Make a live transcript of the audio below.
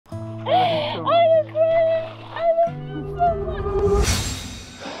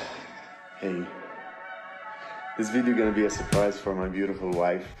This video gonna be a surprise for my beautiful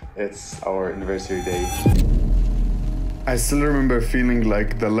wife. It's our anniversary day. I still remember feeling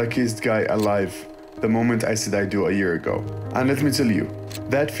like the luckiest guy alive the moment I said I do a year ago. And let me tell you,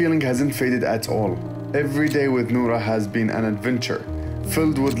 that feeling hasn't faded at all. Every day with Noura has been an adventure,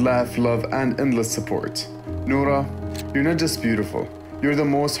 filled with laugh, love, and endless support. Noura, you're not just beautiful. You're the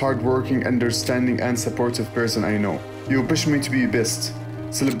most hardworking, understanding, and supportive person I know. You push me to be best,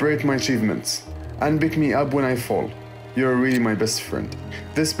 celebrate my achievements, and pick me up when I fall. You're really my best friend.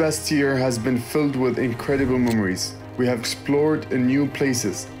 This past year has been filled with incredible memories. We have explored in new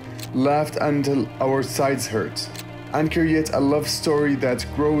places, laughed until our sides hurt, and create a love story that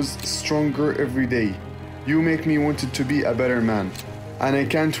grows stronger every day. You make me want to be a better man, and I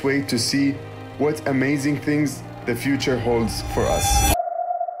can't wait to see what amazing things the future holds for us.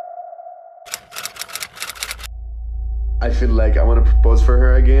 I feel like I want to propose for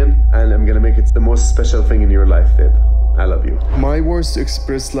her again, and I'm gonna make it the most special thing in your life, babe. I love you. My words to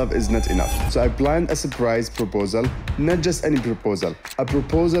express love is not enough. So I planned a surprise proposal, not just any proposal. A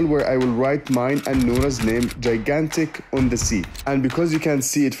proposal where I will write mine and Noura's name gigantic on the sea. And because you can't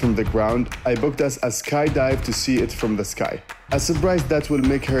see it from the ground, I booked us a skydive to see it from the sky. A surprise that will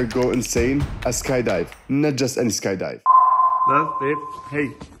make her go insane, a skydive, not just any skydive. Love, babe, hey.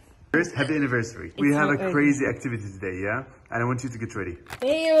 First, happy anniversary. We have a crazy activity today, yeah? And I want you to get ready.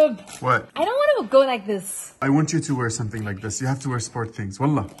 Babe. What? I don't want to go like this. I want you to wear something like this. You have to wear sport things.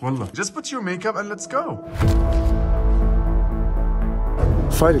 Wallah, wallah. Just put your makeup and let's go.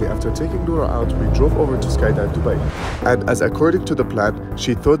 Finally, after taking Noura out, we drove over to Skydive Dubai. And as according to the plan,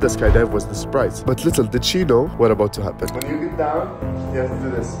 she thought the skydive was the surprise. But little did she know what about to happen. When you get down, you have to do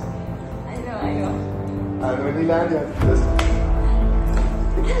this. I know. And when you land, you have to do this.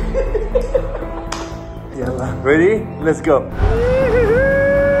 Yalla. Ready? Let's go.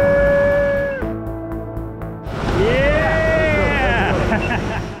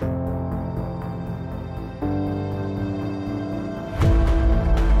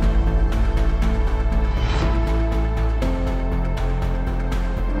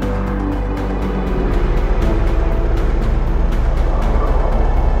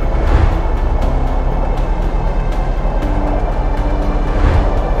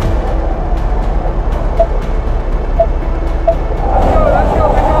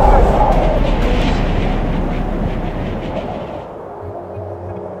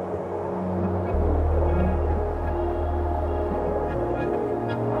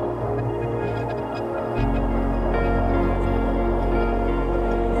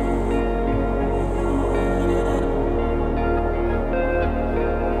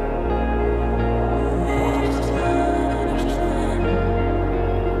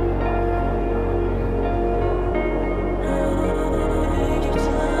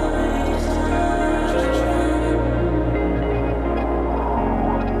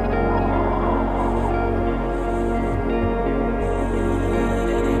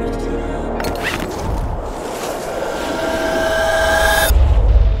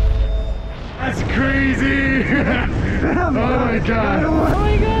 Oh my god! Oh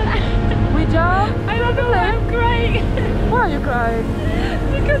my god! We jump? I don't know why I'm crying. Why are you crying?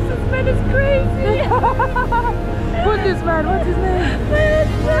 Because this man is crazy. Who's this man? What's his name?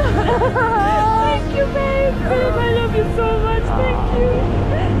 Thank you, babe. Babe, I love you so much. Thank you.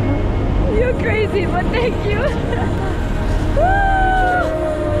 You're crazy, but thank you.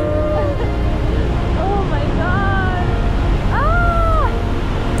 Oh my god. Ah!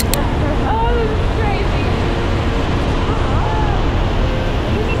 Oh, this is crazy.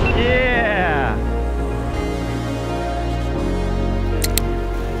 Yeah!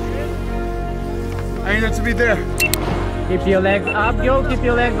 I need to be there. Keep your legs up, yo, keep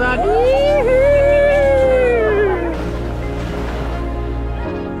your legs up.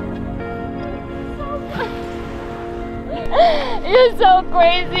 You're so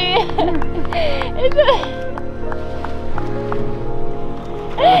crazy. I'm crying.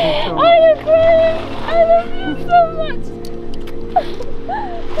 I love you so much.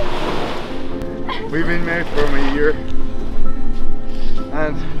 We've been married for a year,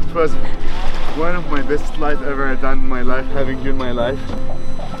 and it was one of my best life ever done in my life, having you in my life.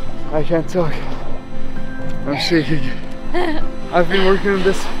 I can't talk. I'm shaking. I've been working on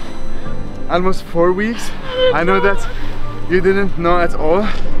this almost 4 weeks. I know that you didn't know at all.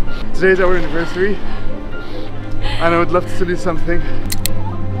 Today is our anniversary, and I would love to tell you something.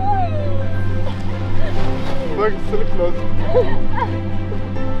 Look, it's still closed.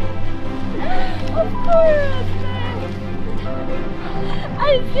 Of course.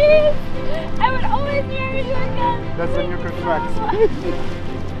 I'm serious. I would always marry you again. That's a new contract.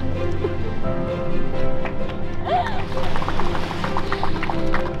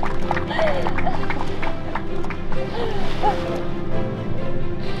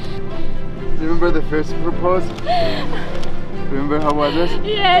 Remember the first proposal? Remember how was it?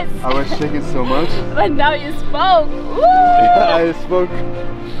 Yes. I was shaking so much. But now you spoke. Woo! Yeah, I spoke.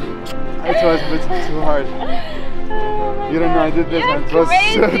 It was a bit too hard. Oh my You don't know I did this You're and it was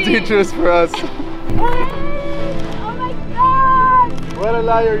so crazy. dangerous for us. Oh my god! What a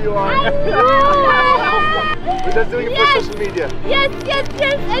liar you are. We're just doing it for social media. Yes, yes,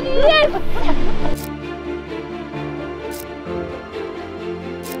 yes, and yes!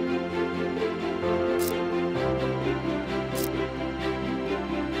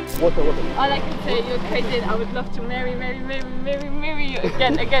 Water. All I can say, you're crazy. I would love to marry you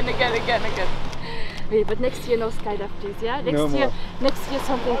again. Wait, but next year no skydive, please, yeah? Next year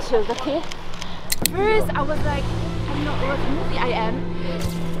something chilled, okay? First, I was like, I don't know what movie I am,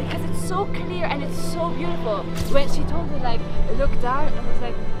 because it's so clear and it's so beautiful. When she told me like, look down, I was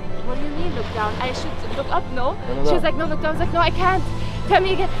like, what do you mean look down? I should look up, no? She was like, no, look down. I was like, no, I can't. Tell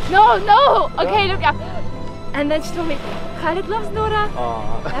me again. No, okay, look up. And then she told me, Khalid loves Nora.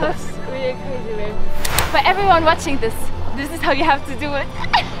 That was really crazy, man. For everyone watching this is how you have to do it.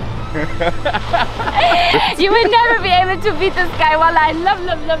 You will never be able to beat this guy. While I love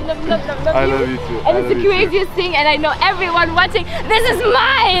I love you too. And it's the craziest thing, and I know everyone watching, this is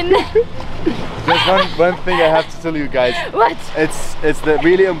mine! Just one thing I have to tell you guys. What? It's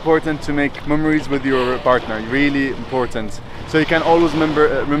really important to make memories with your partner. Really important. So you can always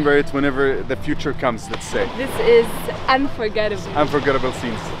remember it whenever the future comes, let's say. This is unforgettable. Unforgettable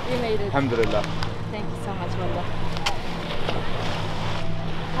scenes. You made it. Alhamdulillah. Thank you so much, Wallah.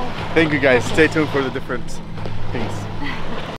 Thank you guys. Stay tuned for the different